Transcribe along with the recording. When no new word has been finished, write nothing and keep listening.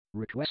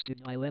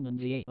Requested by Lennon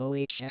the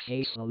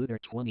OHSA Saluter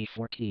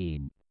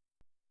 2014.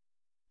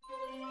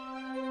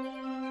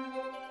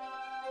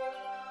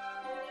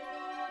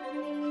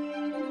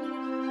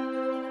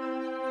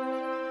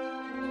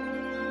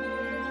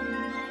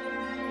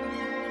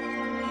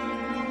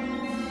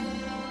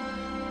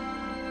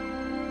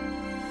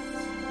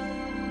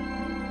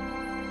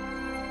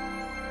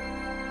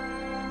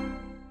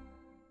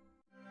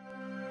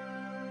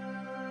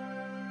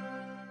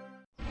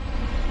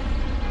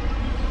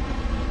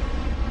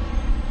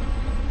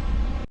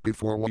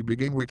 Before we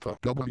begin with the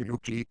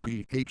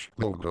WGBH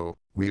logo,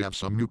 we have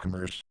some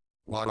newcomers.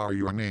 What are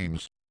your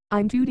names?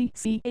 I'm Judy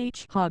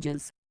C.H.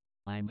 Hodges.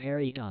 I'm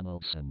Harry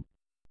Donaldson.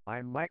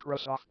 I'm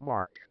Microsoft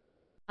Mark.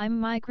 I'm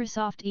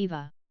Microsoft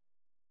Eva.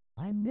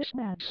 I'm Miss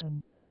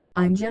Madsen.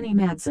 I'm Jenny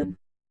Madsen.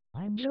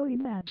 I'm Joey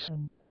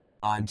Madsen.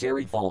 I'm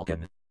Terry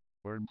Falcon.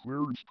 I'm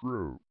Clarence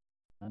Crow.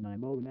 And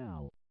I'm O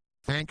now.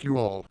 Thank you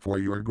all for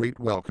your great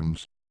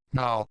welcomes.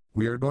 Now,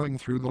 we are going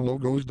through the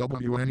logos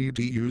WNED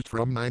used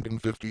from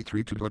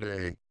 1953 to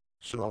today.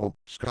 So,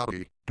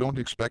 Scotty, don't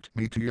expect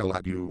me to yell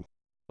at you.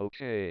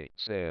 Okay,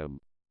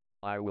 Sam.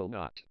 I will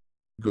not.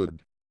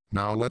 Good.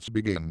 Now let's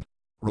begin.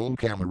 Roll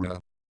camera.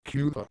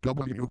 Cue the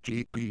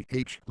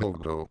WGBH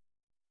logo.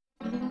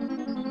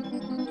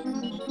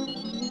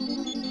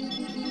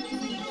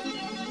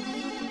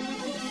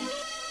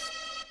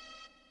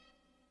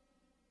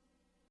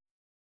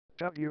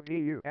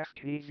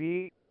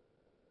 WBUF-TV?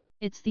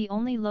 It's the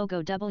only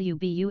logo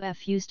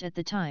WBUF used at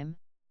the time,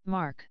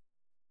 Mark.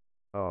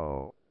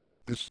 Oh.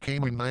 This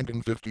came in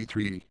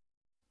 1953.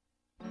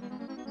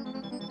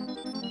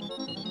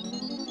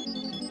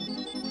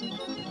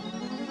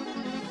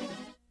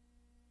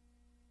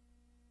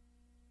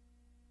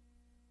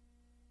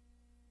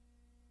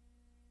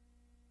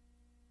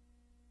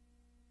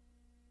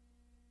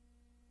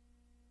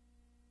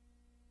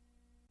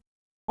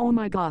 Oh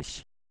my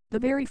gosh. The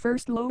very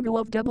first logo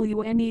of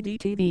WNED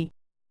TV.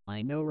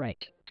 I know,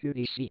 right?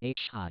 Judy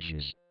C.H.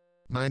 Hodges.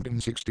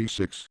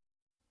 1966.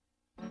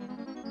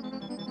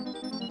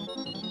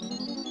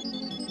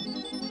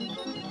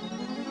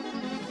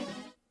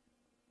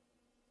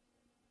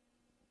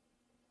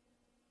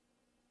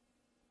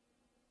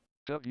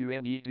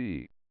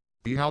 WNED.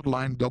 The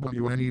outline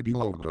WNED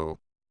logo.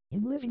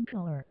 In living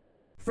color.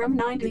 From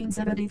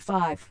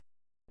 1975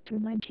 to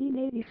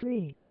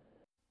 1983.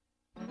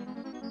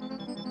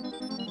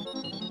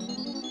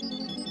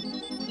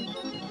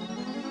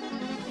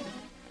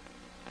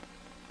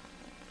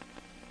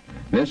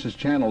 This is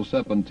Channel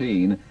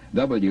 17,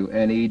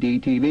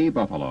 WNED TV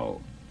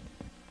Buffalo.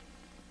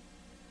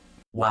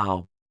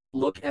 Wow.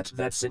 Look at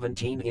that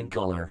 17 in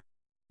color.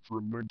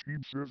 From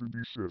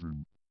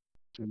 1977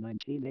 to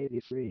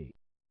 1983.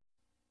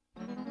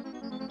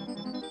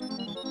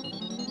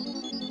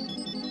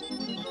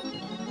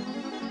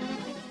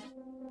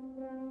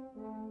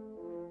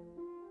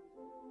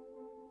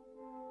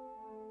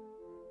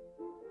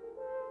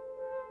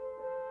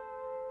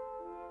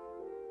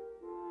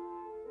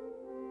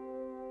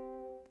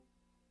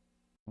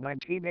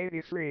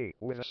 (1983)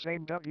 with the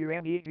same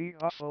WNED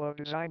Buffalo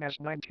design as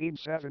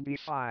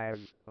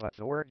 1975, but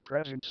the word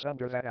presence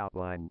under that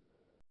outline.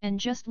 And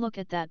just look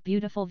at that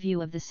beautiful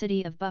view of the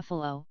city of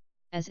Buffalo,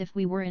 as if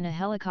we were in a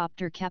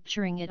helicopter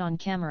capturing it on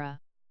camera.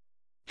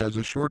 Has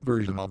a short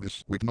version of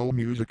this with no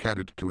music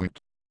added to it.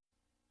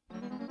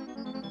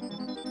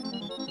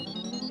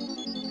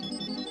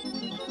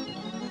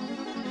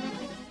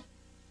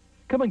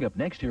 Coming up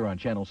next here on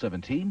Channel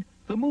 17,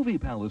 the Movie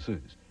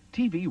Palaces,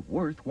 TV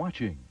worth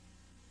watching.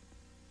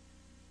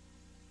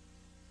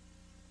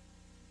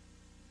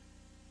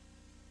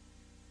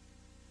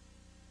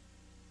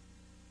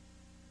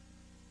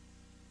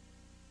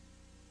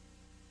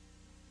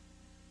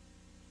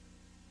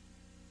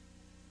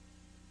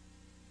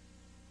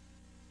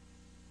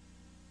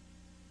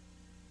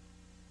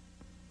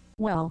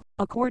 Well,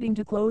 according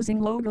to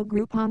closing logo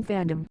group on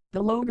Fandom,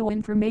 the logo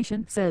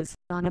information says,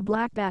 on a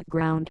black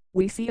background,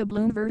 we see a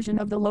balloon version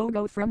of the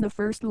logo from the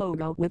first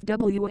logo with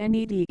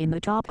WNED in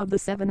the top of the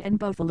 7 and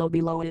Buffalo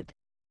below it.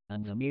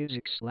 And the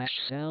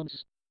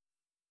music/sounds?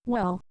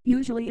 Well,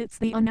 usually it's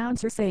the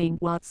announcer saying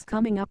what's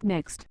coming up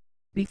next.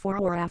 Before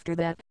or after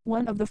that,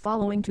 one of the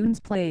following tunes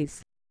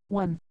plays.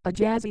 1. A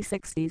jazzy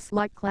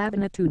 60s-like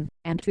clavinet tune,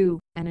 and 2.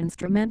 An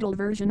instrumental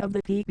version of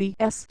the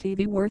PBS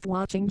TV Worth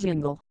Watching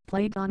jingle,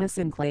 played on a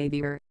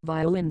synclavier,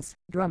 violins,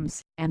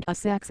 drums, and a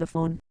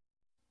saxophone.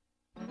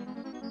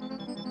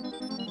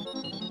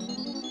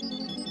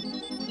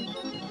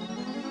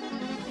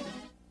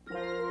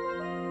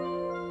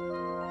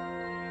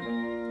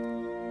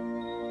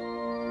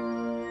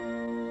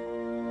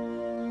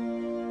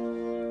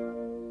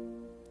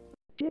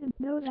 Didn't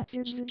know that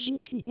there's a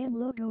GTN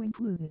logo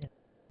included.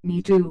 Me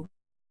too.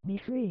 Me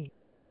free.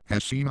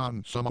 As seen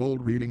on some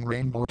old Reading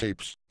Rainbow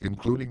tapes,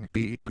 including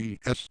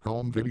PBS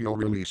home video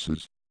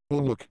releases. Oh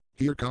look,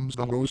 here comes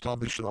the host of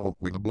the show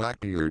with a black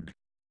beard.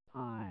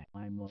 Hi,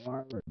 I'm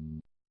LeVar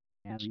Burton.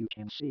 As you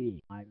can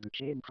see, I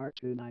became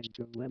cartoonized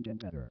to blend in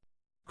better.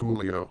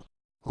 Coolio.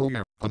 Oh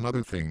yeah,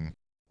 another thing.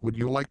 would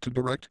you like to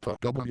direct the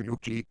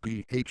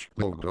WGBH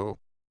logo?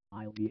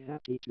 I'll be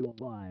happy to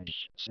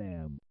oblige,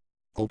 Sam.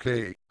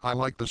 Okay, I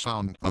like the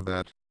sound of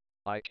that.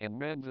 I can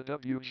mend the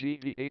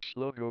WGBH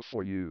logo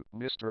for you,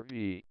 Mr.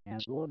 V.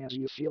 As long as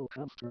you feel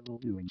comfortable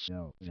doing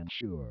so, then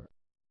sure.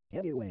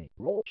 Anyway,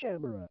 roll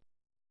camera.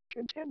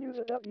 Continue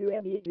the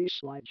WNED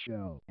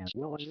slideshow, as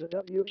well as the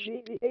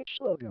WGBH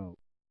logo.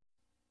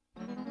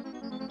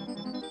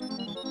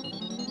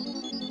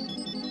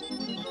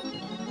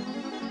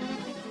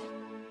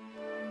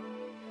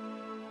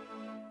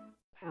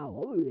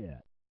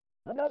 Hallelujah!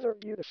 Another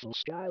beautiful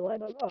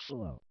skyline of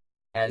Buffalo.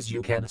 As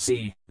you can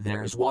see,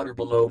 there's water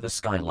below the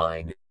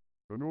skyline.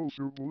 And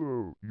also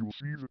below, you'll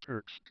see the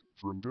text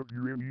from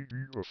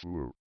WNED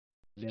Buffalo.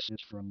 This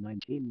is from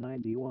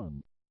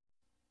 1991.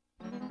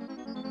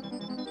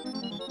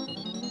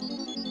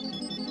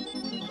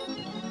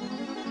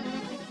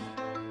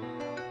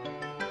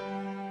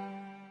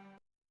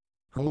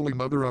 Holy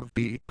Mother of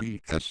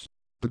BBS.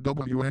 The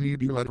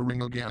WNED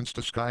lettering against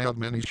a sky of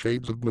many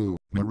shades of blue,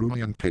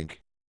 maroon and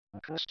pink. A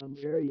custom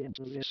variant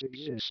of this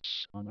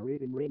exists on the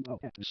Reading Rainbow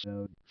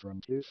episode from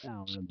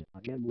 2000,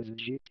 again with a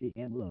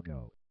GPN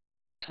logo.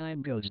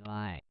 Time goes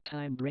by,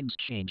 time brings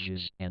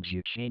changes, and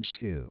you change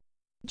too.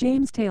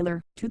 James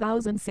Taylor,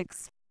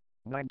 2006.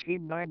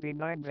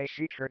 1999 they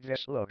featured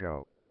this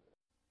logo.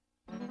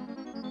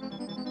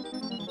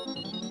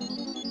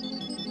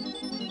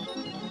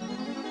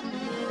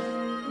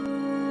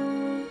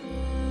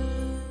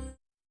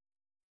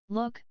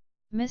 Look,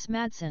 Miss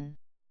Madsen.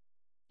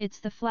 It's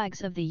the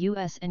flags of the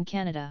US and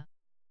Canada.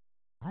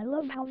 I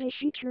love how they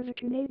feature the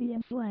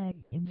Canadian flag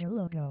in their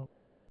logo.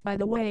 By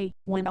the way,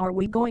 when are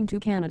we going to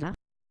Canada?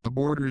 The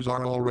borders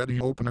are already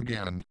open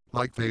again,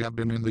 like they have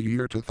been in the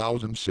year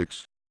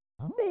 2006.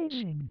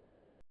 Amazing!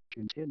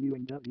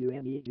 Continuing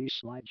WNED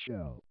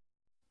slideshow.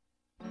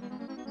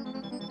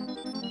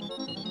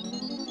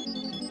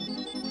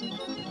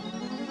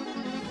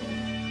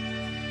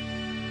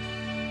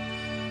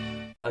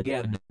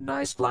 Again,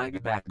 nice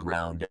flag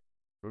background.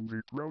 And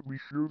they proudly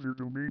show their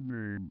domain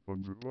name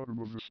on the bottom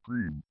of the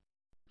screen.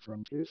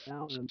 From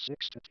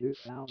 2006 to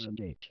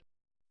 2008.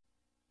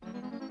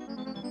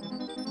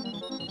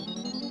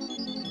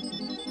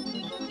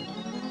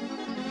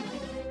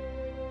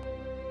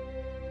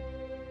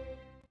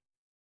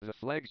 The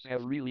flags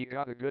have really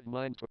got a good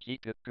mind to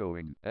keep it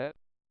going, eh?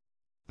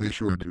 They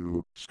sure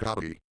do,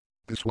 Scotty.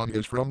 This one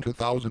is from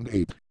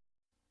 2008.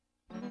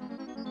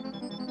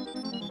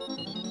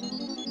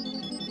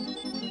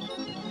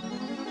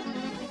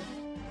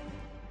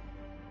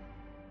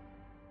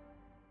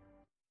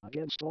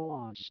 Against all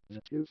odds,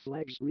 the two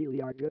flags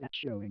really are good at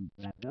showing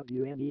that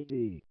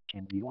WNED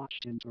can be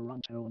watched in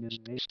Toronto and is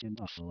based in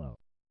Buffalo.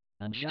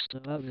 And just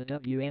above the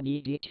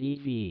WNED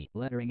TV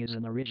lettering is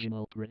an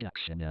original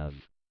production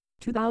of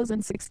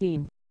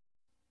 2016.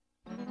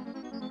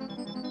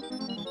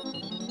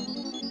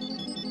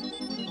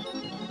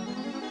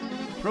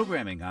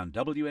 Programming on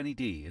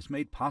WNED is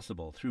made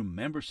possible through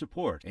member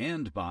support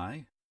and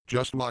by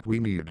Just what we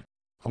need.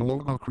 A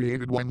logo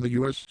created when the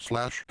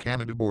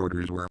US/Canada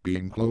borders were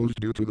being closed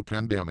due to the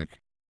pandemic.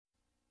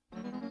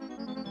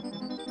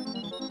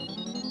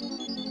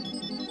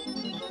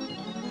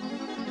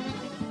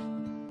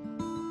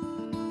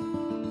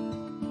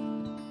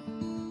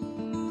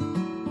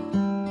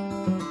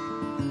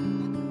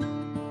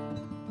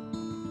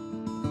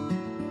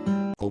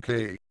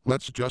 Okay,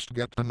 let's just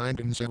get the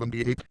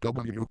 1978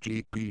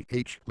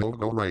 WGBH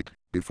logo right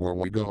before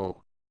we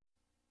go.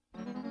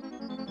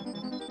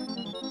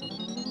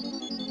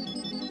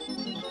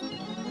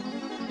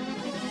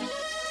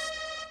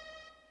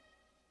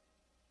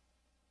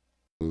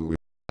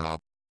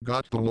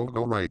 Got the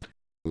logo right.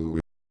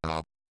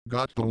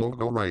 Got the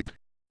logo right.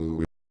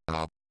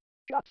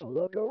 Got the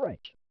logo right.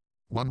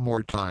 One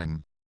more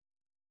time.